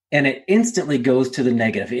 And it instantly goes to the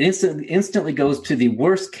negative. It instantly goes to the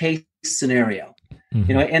worst case scenario.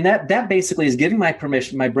 And that basically is giving my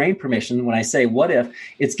brain permission. When I say what if,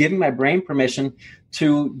 it's giving my brain permission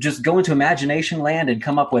to just go into imagination land and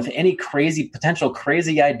come up with any potential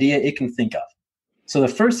crazy idea it can think of. So the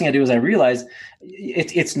first thing I do is I realize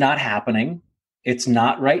it's not happening. It's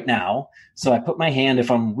not right now. So I put my hand, if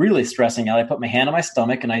I'm really stressing out, I put my hand on my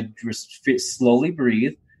stomach and I just slowly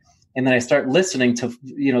breathe. And then I start listening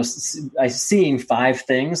to, seeing 5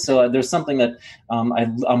 things. So there's something that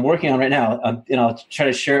I'm working on right now, and I'll try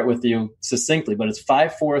to share it with you succinctly. But it's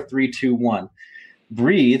 5, 4, 3, 2, 1.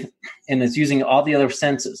 Breathe, and it's using all the other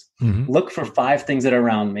senses. Look for 5 things that are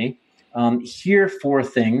around me. Hear 4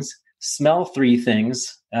 things. Smell 3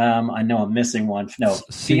 things. I know I'm missing one. No,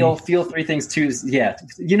 feel 3 things too. Yeah,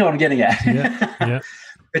 you know what I'm getting at. Yeah.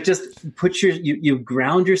 But just put you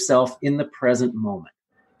ground yourself in the present moment.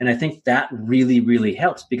 And I think that really, really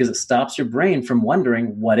helps, because it stops your brain from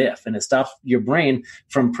wondering what if, and it stops your brain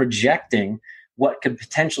from projecting what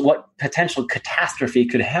potential catastrophe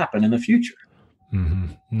could happen in the future.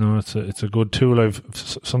 No, it's a good tool. I've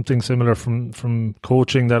something similar from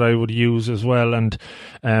coaching that I would use as well. And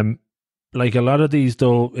like a lot of these,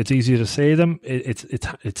 though, it's easy to say them. It's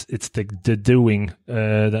the doing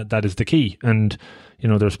that is the key. And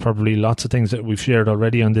there's probably lots of things that we've shared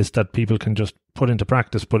already on this that people can just put into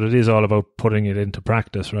practice, but it is all about putting it into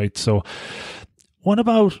practice, right? So what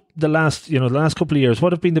about the last couple of years?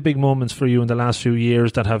 What have been the big moments for you in the last few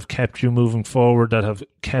years that have kept you moving forward, that have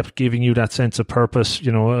kept giving you that sense of purpose,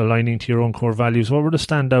 aligning to your own core values? What were the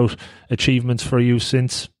standout achievements for you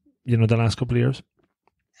since, the last couple of years?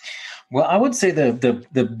 Well, I would say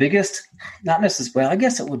the biggest, not necessarily, well, I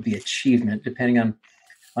guess it would be achievement, depending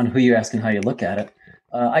on who you ask and how you look at it.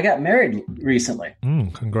 I got married recently.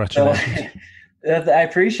 Congratulations. So, I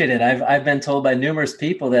appreciate it. I've been told by numerous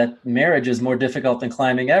people that marriage is more difficult than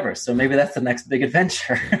climbing Everest. So maybe that's the next big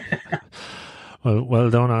adventure. Well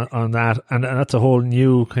done on that. And that's a whole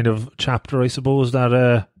new kind of chapter, I suppose,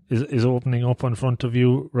 that is opening up in front of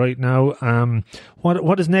you right now.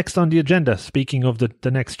 What is next on the agenda? Speaking of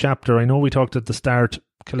the next chapter, I know we talked at the start,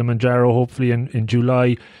 Kilimanjaro, hopefully in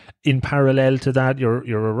July. in parallel to that, you're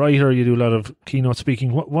a writer, you do a lot of keynote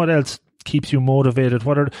speaking. What else keeps you motivated?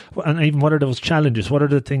 What are those challenges? What are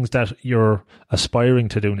the things that you're aspiring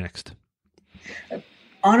to do next?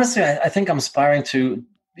 Honestly, I think I'm aspiring to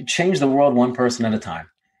change the world one person at a time,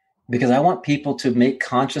 because I want people to make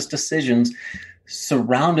conscious decisions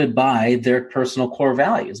surrounded by their personal core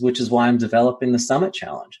values, which is why I'm developing the Summit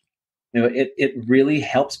Challenge. It really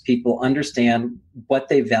helps people understand what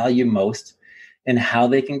they value most and how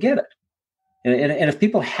they can get it. And if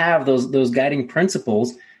people have those guiding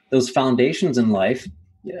principles, those foundations in life,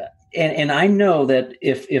 and I know that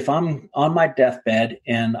if I'm on my deathbed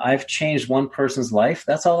and I've changed one person's life,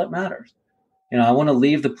 that's all that matters. I want to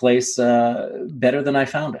leave the place better than I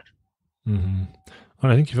found it. Mm-hmm.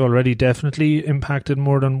 Well, I think you've already definitely impacted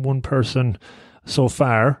more than one person so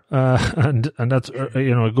far, and that's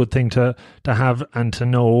a good thing to have and to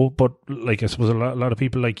know. But like I suppose a lot of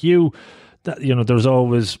people like you, that there's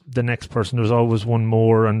always the next person, there's always one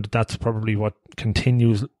more, and that's probably what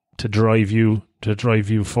continues to drive you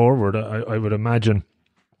forward, I would imagine.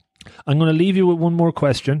 I'm going to leave you with one more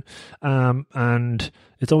question, and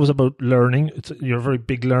it's always about learning. You're a very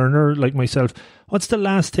big learner like myself. What's the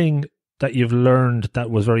last thing that you've learned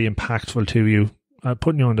that was very impactful to you? I'm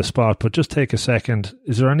putting you on the spot, but just take a second.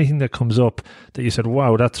 Is there anything that comes up that you said,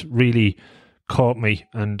 wow, that's really caught me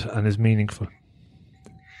and is meaningful?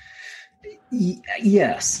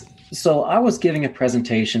 Yes. So I was giving a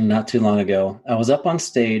presentation not too long ago. I was up on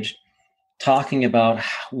stage talking about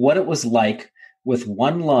what it was like with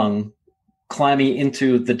one lung climbing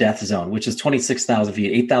into the death zone, which is 26,000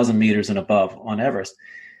 feet, 8,000 meters and above on Everest.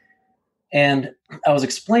 And I was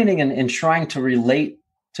explaining and trying to relate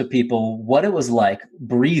to people what it was like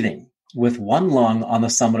breathing with one lung on the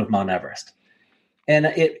summit of Mount Everest. And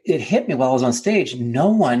it hit me while I was on stage. No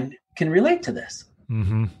one can relate to this.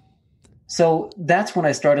 Mm-hmm. So that's when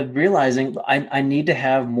I started realizing I need to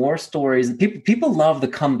have more stories. People love the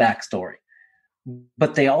comeback story,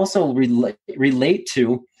 but they also relate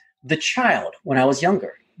to the child when I was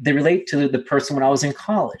younger. They relate to the person when I was in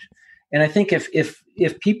college. And I think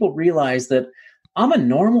if people realize that I'm a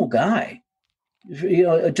normal guy,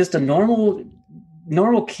 just a normal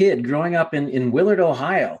kid growing up in Willard,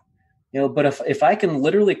 Ohio, but if I can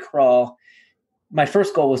literally crawl, my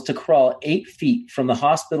first goal was to crawl 8 feet from the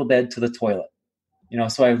hospital bed to the toilet,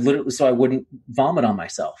 so I wouldn't vomit on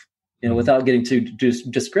myself, without getting too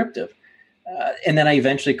descriptive. And then I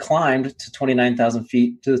eventually climbed to 29,000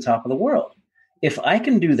 feet to the top of the world. If I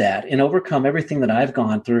can do that and overcome everything that I've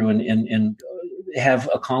gone through and have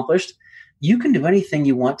accomplished, you can do anything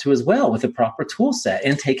you want to as well with a proper tool set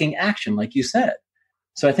and taking action, like you said.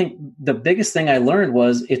 So I think the biggest thing I learned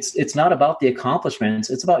was it's not about the accomplishments.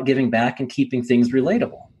 It's about giving back and keeping things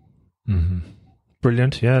relatable. Mm-hmm.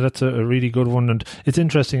 Brilliant. Yeah, that's a really good one. And it's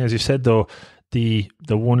interesting, as you said, though, the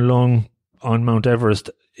one lung on Mount Everest,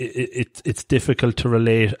 it's difficult to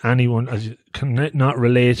relate. Anyone can not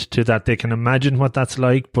relate to that. They can imagine what that's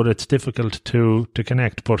like, but it's difficult to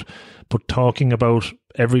connect. But talking about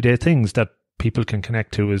everyday things that people can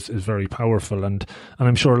connect to is very powerful, and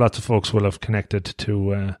I'm sure lots of folks will have connected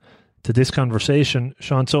to this conversation,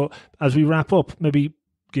 Sean. So as we wrap up, maybe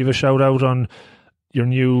give a shout out on your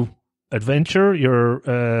new adventure,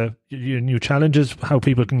 your new challenges, how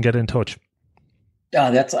people can get in touch.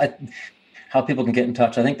 How people can get in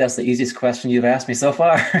touch. I think that's the easiest question you've asked me so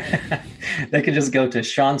far. They can just go to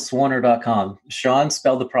SeanSwarner.com. Sean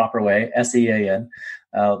spelled the proper way, SEAN.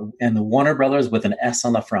 And the Warner Brothers with an S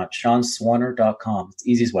on the front, SeanSwarner.com. It's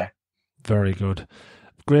the easiest way. Very good.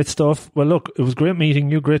 Great stuff. Well, look, it was great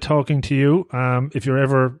meeting you, great talking to you. If you're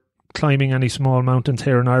ever climbing any small mountains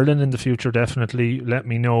here in Ireland in the future, definitely let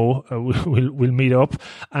me know. We'll meet up.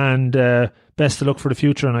 And best of luck for the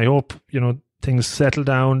future. And I hope, things settle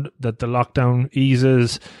down, that the lockdown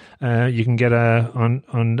eases, you can get on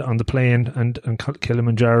the plane and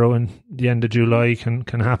Kilimanjaro in the end of July can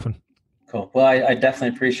happen. Cool. Well, I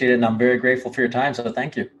definitely appreciate it, and I'm very grateful for your time, so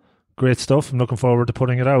thank you. Great stuff. I'm looking forward to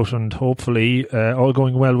putting it out, and hopefully, all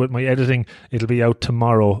going well with my editing, it'll be out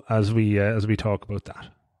tomorrow as we talk about that.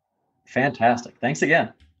 Fantastic. Thanks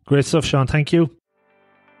again. Great stuff, Sean. Thank you.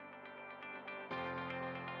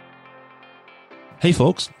 Hey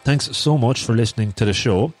folks, thanks so much for listening to the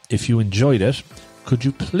show. If you enjoyed it, could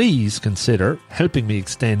you please consider helping me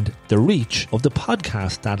extend the reach of the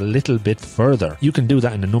podcast that a little bit further? You can do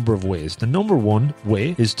that in a number of ways. The number one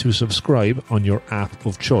way is to subscribe on your app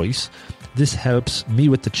of choice. This helps me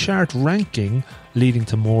with the chart ranking, leading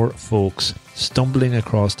to more folks stumbling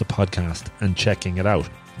across the podcast and checking it out.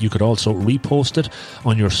 You could also repost it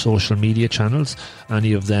on your social media channels.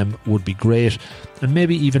 Any of them would be great. And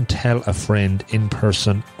maybe even tell a friend in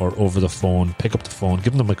person or over the phone. Pick up the phone,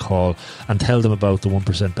 give them a call and tell them about the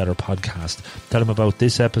 1% Better podcast. Tell them about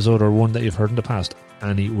this episode or one that you've heard in the past.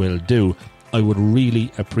 Any will do. I would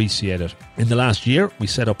really appreciate it. In the last year, we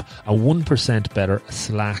set up a 1% Better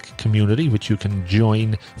Slack community, which you can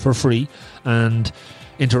join for free and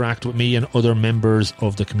interact with me and other members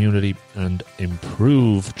of the community and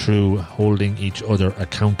improve through holding each other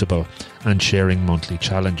accountable and sharing monthly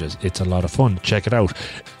challenges. It's a lot of fun. Check it out.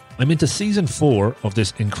 I'm into season 4 of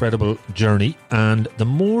this incredible journey, and the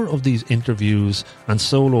more of these interviews and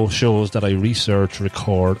solo shows that I research,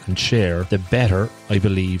 record and share, the better I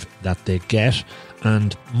believe that they get,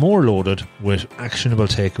 and more loaded with actionable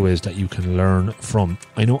takeaways that you can learn from.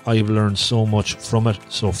 I know I've learned so much from it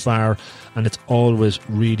so far, and it's always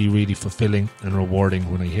really, really fulfilling and rewarding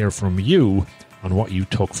when I hear from you on what you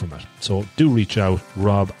took from it. So do reach out,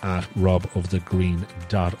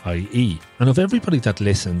 rob@robofthegreen.ie. And of everybody that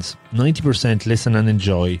listens, 90% listen and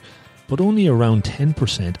enjoy, but only around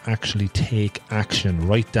 10% actually take action,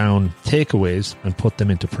 write down takeaways and put them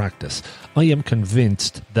into practice. I am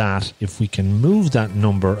convinced that if we can move that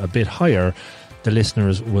number a bit higher, the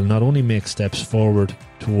listeners will not only make steps forward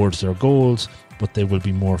towards their goals, but they will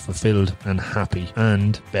be more fulfilled and happy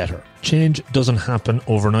and better. Change doesn't happen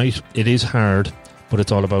overnight. It is hard, but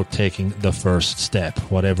it's all about taking the first step,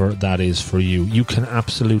 whatever that is for you. You can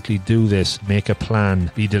absolutely do this. Make a plan,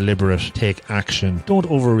 be deliberate, take action. Don't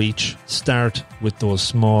overreach. Start with those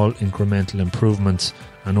small incremental improvements,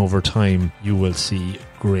 and over time you will see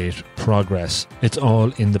great progress. It's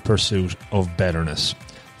all in the pursuit of betterness.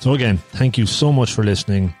 So again, thank you so much for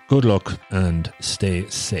listening. Good luck and stay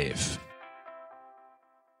safe.